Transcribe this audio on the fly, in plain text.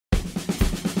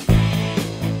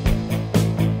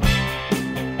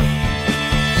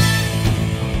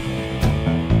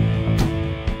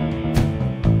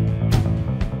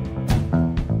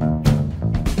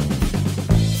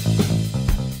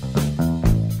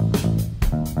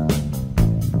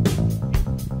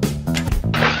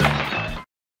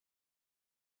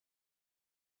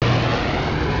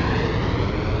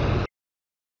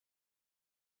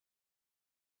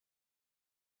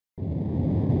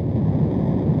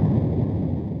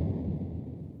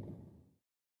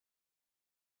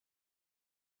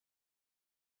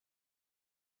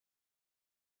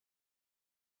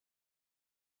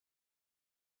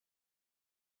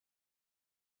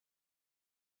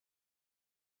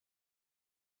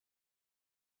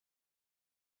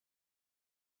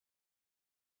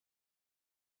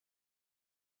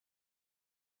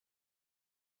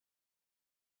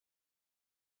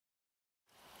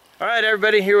All right,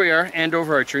 everybody, here we are,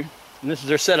 Andover Archery, and this is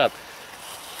their setup.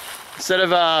 Instead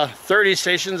of 30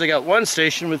 stations, I got one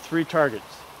station with 3 targets.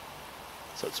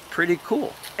 So it's pretty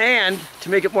cool. And to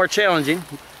make it more challenging,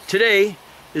 today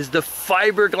is the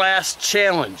Fiberglass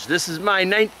Challenge. This is my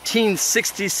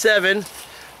 1967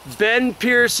 Ben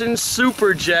Pearson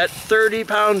Superjet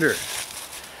 30-pounder.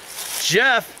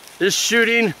 Jeff is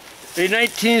shooting a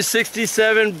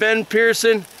 1967 Ben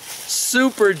Pearson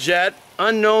Superjet,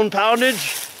 unknown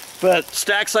poundage, but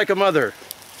stacks like a mother.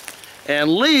 And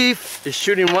Leaf is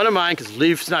shooting one of mine, because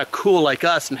Leaf's not cool like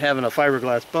us and having a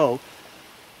fiberglass bow.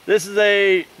 This is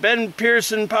a Ben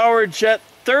Pearson Power Jet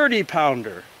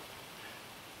 30-pounder.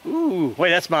 Ooh,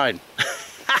 wait, that's mine.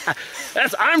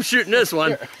 I'm shooting this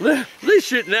one. Leaf's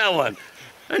shooting that one.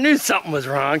 I knew something was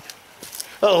wrong.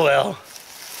 Oh well.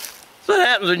 That's what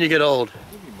happens when you get old.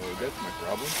 That's my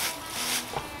problem.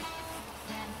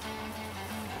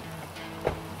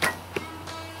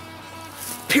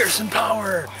 Pearson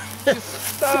Power!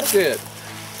 Just stop it!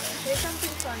 Say something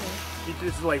funny.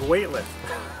 This is like weightless.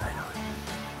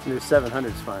 New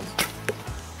 700 spines.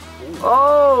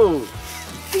 Oh!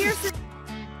 Pearson.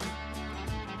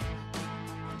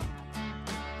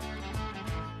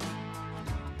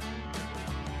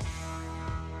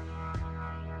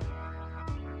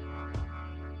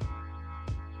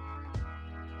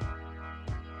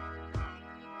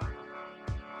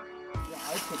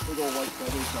 I put big old white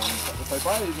feathers on them. If I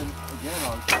buy it again,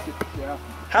 I'll just get the shaft.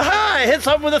 Haha! I hit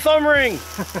something with a thumb ring!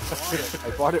 I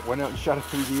bought it, went out and shot a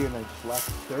 3D, and I just laughed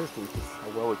hysterically because how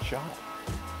well it shot.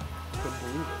 Couldn't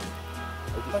believe it.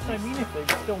 That's what I mean, if they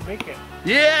still make it.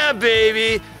 Yeah,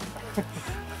 baby!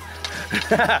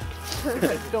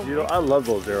 Don't You know, I love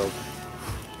those arrows.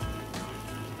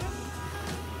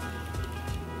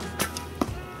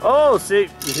 Oh, see,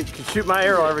 you can shoot my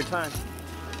arrow every time.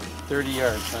 30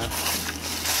 yards, huh?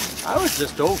 I was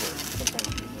just over.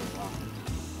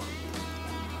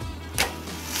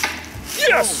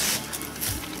 Yes!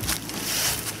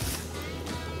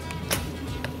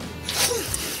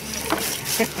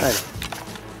 Nice.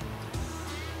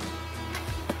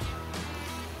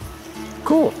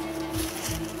 Cool.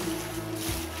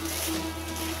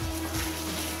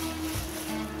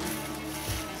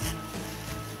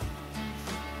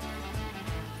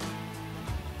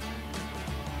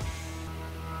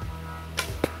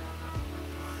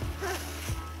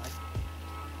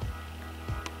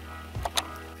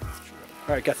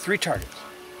 All right, got 3 targets.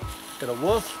 Got a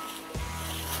wolf,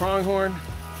 pronghorn,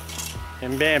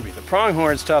 and Bambi. The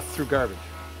pronghorn's tough through garbage.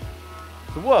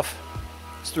 The wolf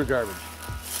is through garbage.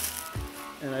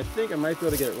 And I think I might be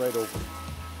able to get it right over.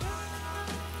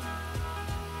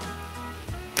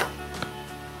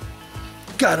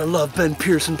 Gotta love Ben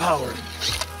Pearson Power.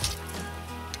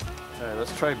 All right,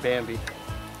 let's try Bambi.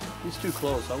 He's too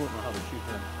close, I wouldn't know how to shoot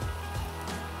him.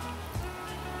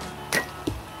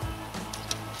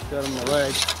 Got him in the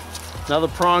leg. Now the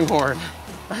pronghorn.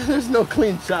 There's no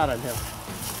clean shot on him.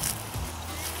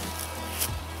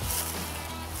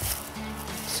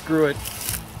 Screw it.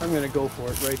 I'm gonna go for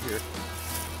it right here.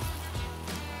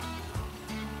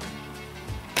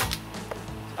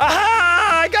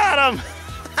 Aha! I got him!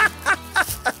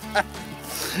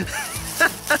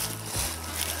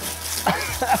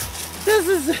 This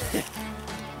is it.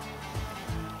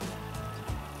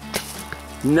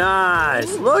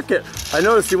 Nice. Look at. I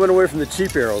noticed he went away from the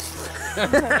cheap arrows.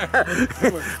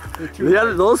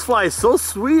 Those fly so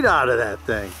sweet out of that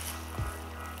thing.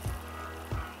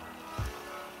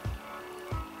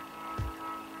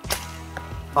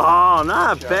 Oh,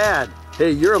 not bad.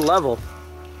 Hey, you're level.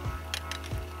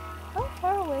 How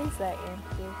far away is that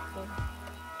airfield from?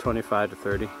 25 to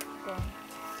 30. Yeah.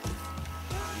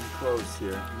 Close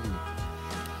here.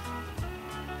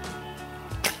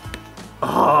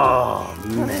 Oh,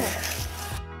 man.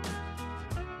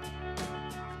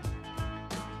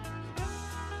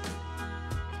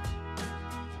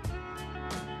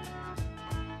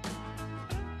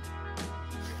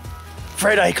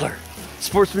 Fred Eichler,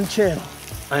 Sportsman Channel.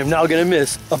 I am now going to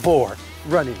miss a boar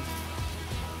running.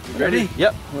 You ready?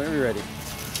 Yep, whenever you're ready.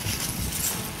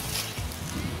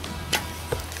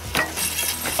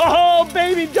 Oh,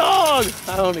 baby dog!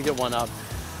 I only get one up.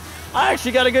 I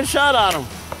actually got a good shot on him.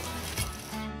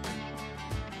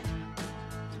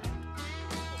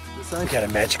 I got a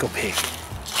magical pig.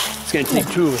 It's gonna take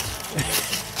 2 of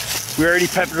us. We already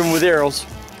peppered him with arrows.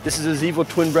 This is his evil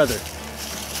twin brother.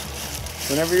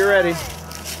 Whenever you're ready.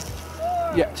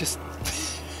 Yeah, just.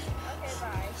 Okay,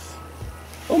 bye.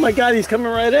 Oh my God, he's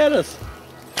coming right at us.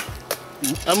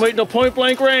 I'm waiting till point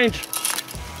blank range.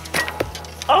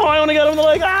 Oh, I only got him in the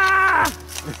leg. Ah!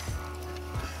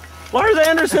 Lars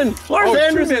Anderson! Lars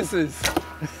Anderson! 2 misses.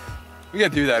 We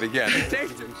gotta do that again. You can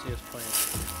see us playing.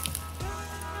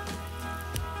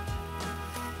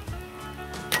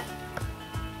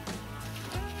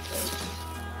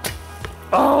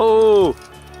 Oh!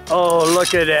 Oh,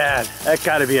 look at that. That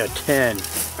gotta be a 10.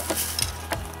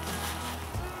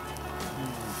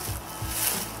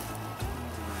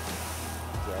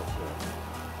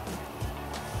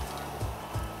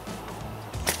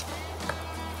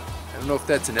 I don't know if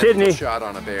that's an Kidney. ethical shot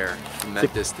on a bear from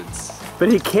that distance.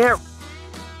 But he can't.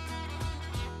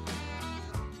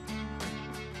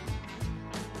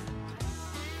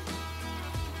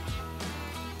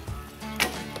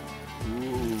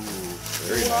 Ooh,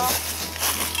 very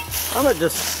nice. I'm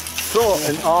just so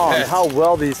in awe of how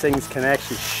well these things can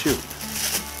actually shoot.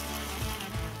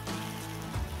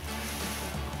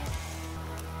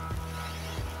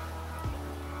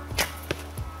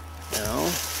 You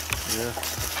know? Yeah.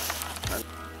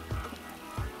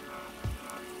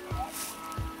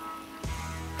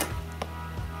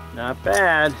 Not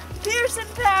bad. Pearson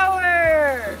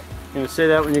power! You're gonna say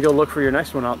that when you go look for your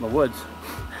next one out in the woods.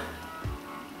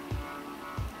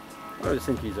 I always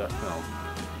think he's up. No.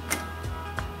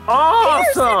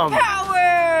 Awesome! Pearson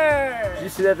power! Did you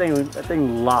see that thing? That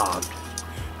thing lobbed.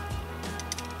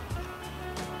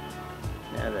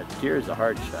 Yeah, that deer is a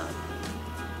hard shot.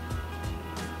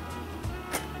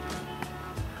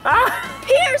 Ah!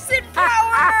 Pearson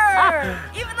power!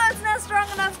 Even though it's not strong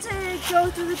enough to go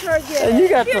through the target. And you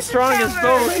got the Pearson strongest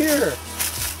power! bow here.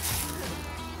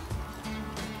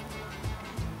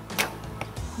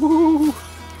 Woo!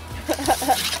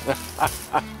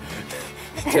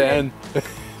 10.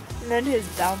 And then his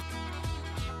down.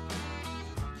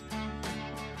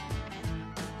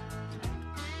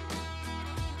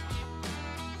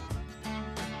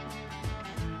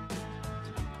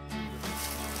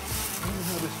 I don't know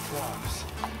how this drops.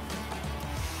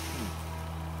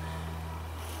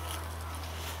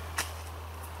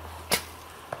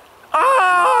 Oh!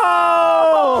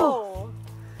 Oh!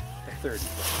 30.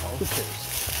 Who cares?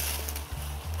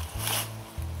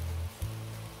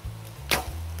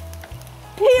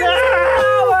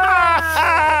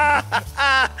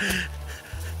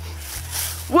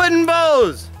 Wooden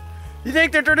bows! You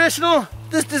think they're traditional?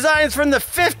 This design's from the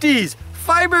 50s.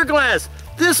 Fiberglass.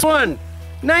 This one,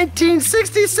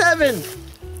 1967.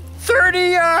 30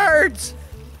 yards.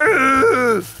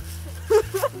 Ugh.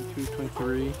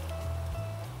 223.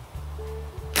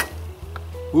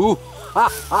 Ooh!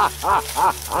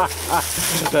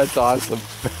 That's awesome.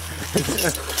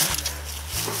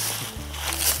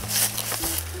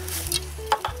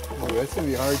 Oh, that's gonna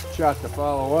be a hard shot to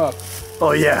follow up.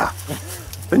 Oh yeah.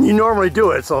 And you normally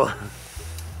do it, so.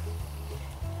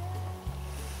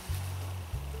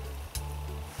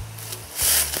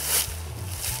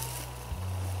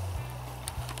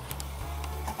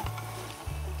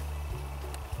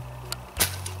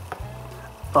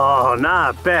 Oh,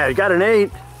 not bad. Got an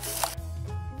 8.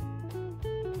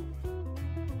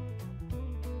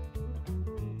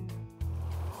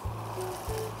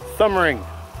 Thumb ring.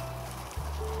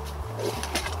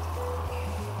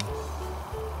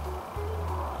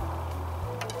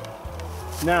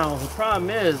 Now, the problem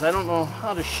is, I don't know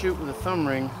how to shoot with a thumb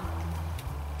ring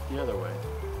the other way.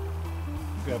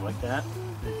 Grab like that,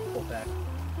 then pull back.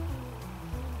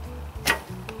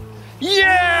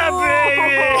 Yeah,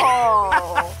 baby!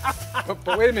 Oh.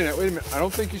 But wait a minute, I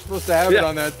don't think you're supposed to have it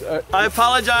on that. I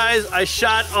apologize, I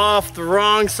shot off the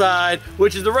wrong side,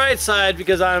 which is the right side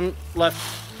because I'm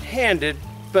left-handed,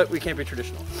 but we can't be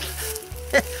traditional.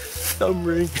 Thumb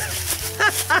ring.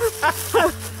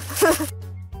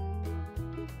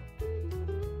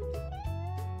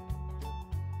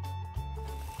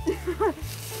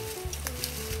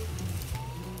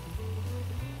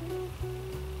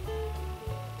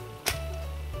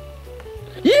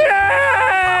 Yay!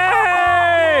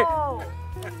 Oh.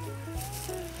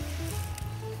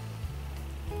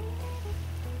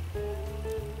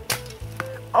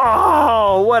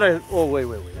 Oh, what a... Oh, wait.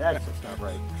 That's just not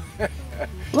right.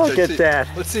 Look at that.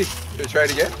 Let's see. Should I try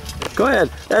it again? Go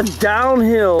ahead. That's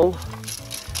downhill.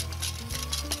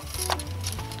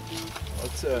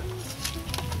 Let's, then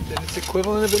it's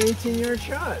equivalent of an 18-yard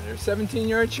shot or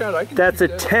 17-yard shot. I can That's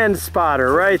shoot a that. 10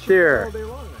 spotter right Shoot there. all day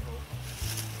long, I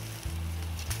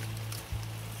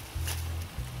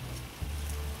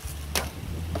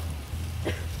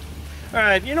hope. All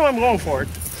right, you know I'm going for it.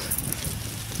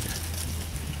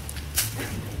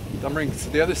 Thumb rings to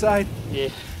the other side. Yeah.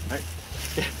 All right.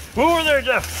 Move over there,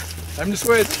 Jeff. I'm just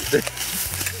with.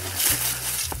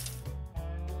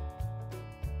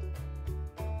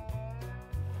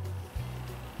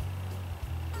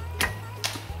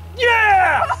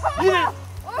 Yeah! You did.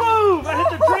 Boom! I hit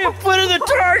the 3 foot of the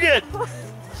target.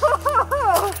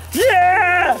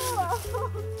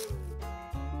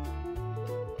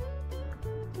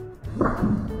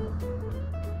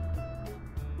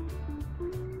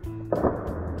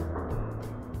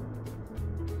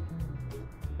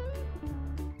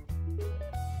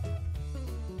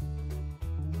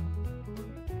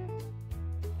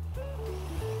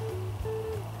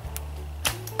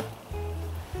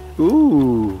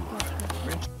 Ooh.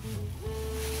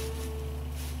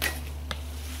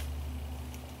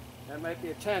 That might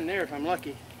be a 10 there if I'm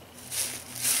lucky.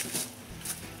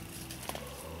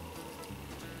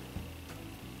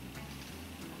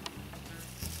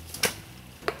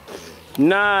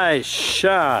 Nice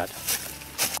shot.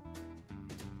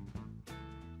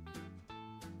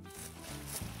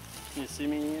 Can you see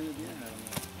me in it? Yeah, I don't know.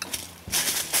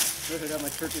 Look, I got my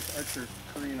Turkish archer,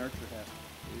 Korean archer hat.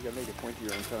 You gotta make it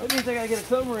pointier on top. That means I gotta get a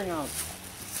thumb ring on.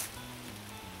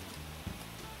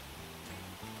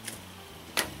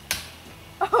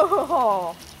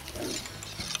 Oh,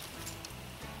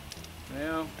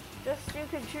 Yeah. just you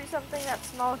could shoot something that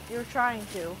small if you're trying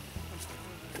to.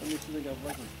 Let me see if I got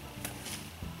weapon.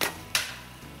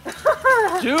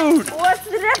 Dude! What's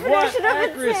the definition What of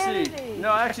accuracy! insanity? No,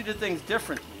 I actually did things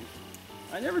differently.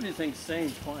 I never do things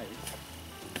same twice.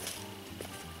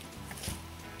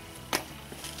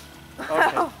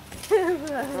 Okay.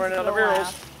 Running out of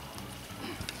arrows.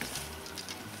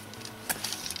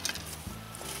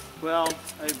 Well,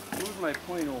 I moved my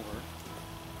point over,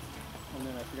 and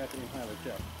then I forgot to even have it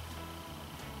jet.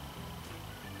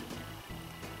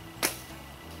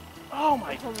 Oh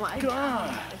my, Oh my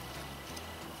God!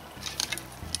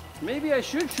 Maybe I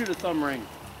should shoot a thumb ring.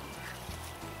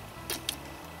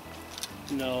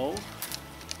 No.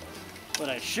 But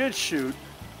I should shoot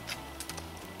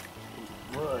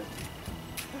wood.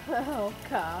 Oh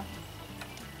gosh.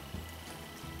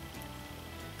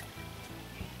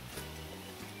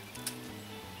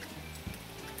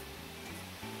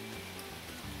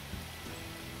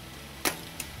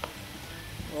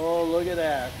 Oh, look at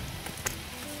that.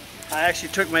 I actually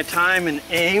took my time and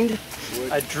aimed.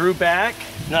 Wood. I drew back.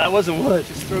 No, it wasn't wood.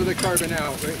 Just throw the carbon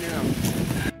out right now.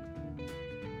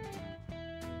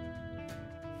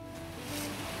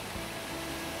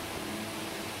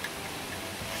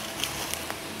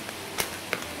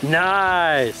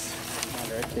 Nice.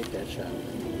 I take that shot.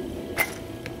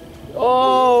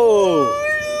 Oh!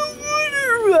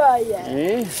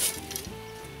 Eh?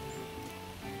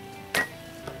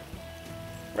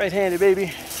 Right-handed,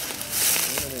 baby.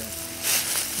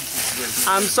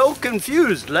 I'm so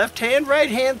confused. Left hand, right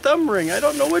hand, thumb ring. I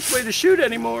don't know which way to shoot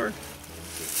anymore. Are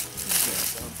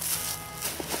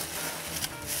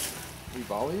you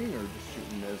volleying or just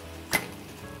shooting this?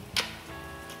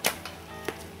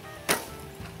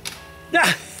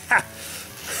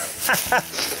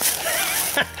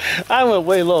 I went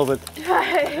way low, but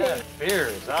that fear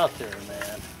is out there,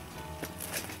 man.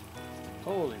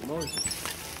 Holy Moses.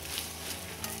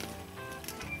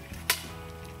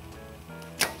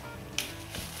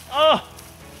 Oh!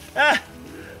 Ah!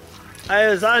 I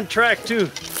was on track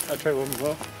too. I'll try one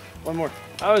more.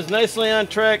 I was nicely on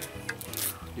track,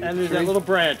 and there's that little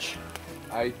branch.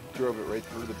 I drove it right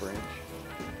through the branch.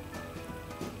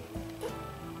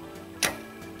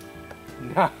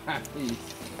 Nice.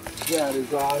 That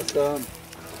is awesome.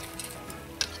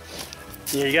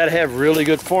 Yeah, you gotta have really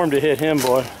good form to hit him,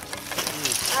 boy.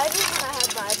 I did when I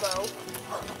had my bow.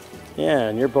 Yeah,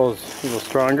 and your bow's a little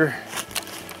stronger.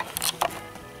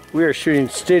 We are shooting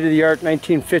state-of-the-art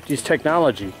 1950s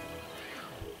technology.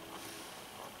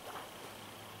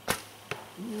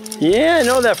 Yeah, I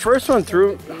know that first one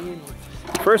threw.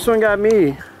 First one got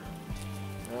me.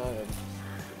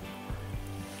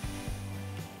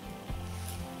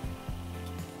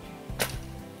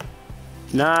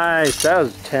 Nice, that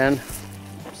was a 10.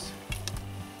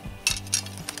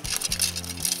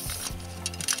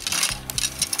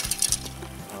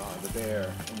 The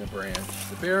bear in the branch.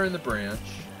 The bear in the branch.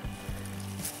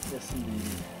 Yes, indeed.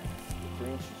 The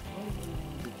branch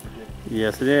is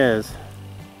Yes, it is.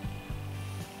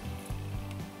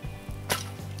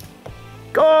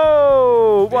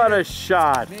 Go! What a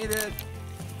shot! made it.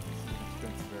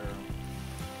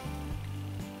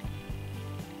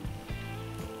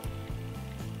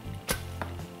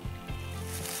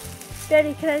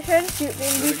 Daddy, can I try to shoot me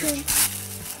in between?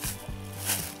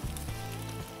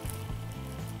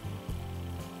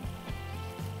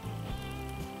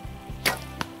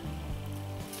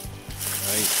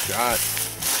 Nice shot.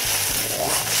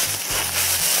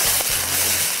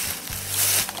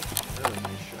 Really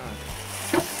nice shot.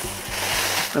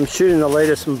 I'm shooting the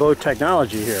latest in bow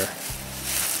technology here.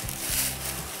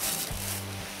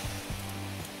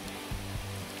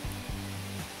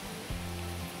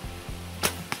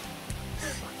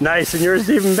 Nice, and yours is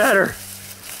even better.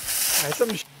 All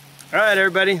right,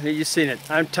 everybody, you've seen it.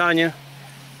 I'm Tanya.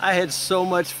 I had so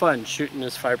much fun shooting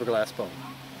this fiberglass bow.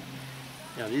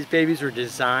 You know, these babies were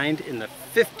designed in the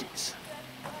 50s.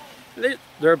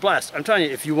 They're a blast. I'm telling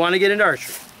you, if you want to get into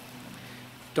archery,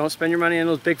 don't spend your money on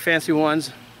those big fancy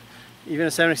ones. Even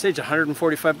a 70 stage,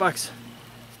 145 bucks.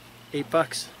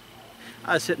 $8.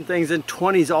 I was hitting things in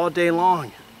 20s all day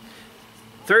long.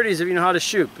 30s if you know how to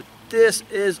shoot, but this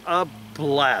is a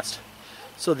blast.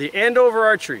 So the Andover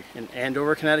Archery in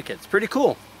Andover, Connecticut. It's pretty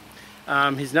cool.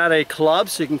 He's not a club,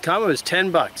 so you can come. It was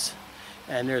 10 bucks.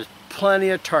 And there's plenty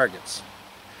of targets.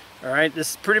 Alright,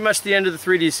 this is pretty much the end of the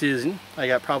 3D season. I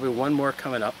got probably one more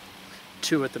coming up.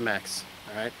 2 at the max.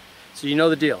 Alright, so you know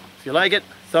the deal. If you like it,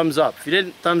 thumbs up. If you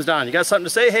didn't, thumbs down. You got something to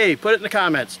say? Hey, put it in the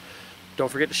comments. Don't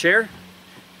forget to share.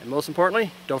 And most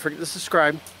importantly, don't forget to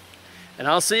subscribe. And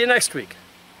I'll see you next week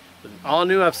with an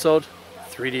all-new episode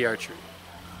of 3D Archery.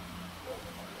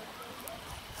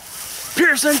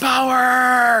 Pearson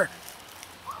Power!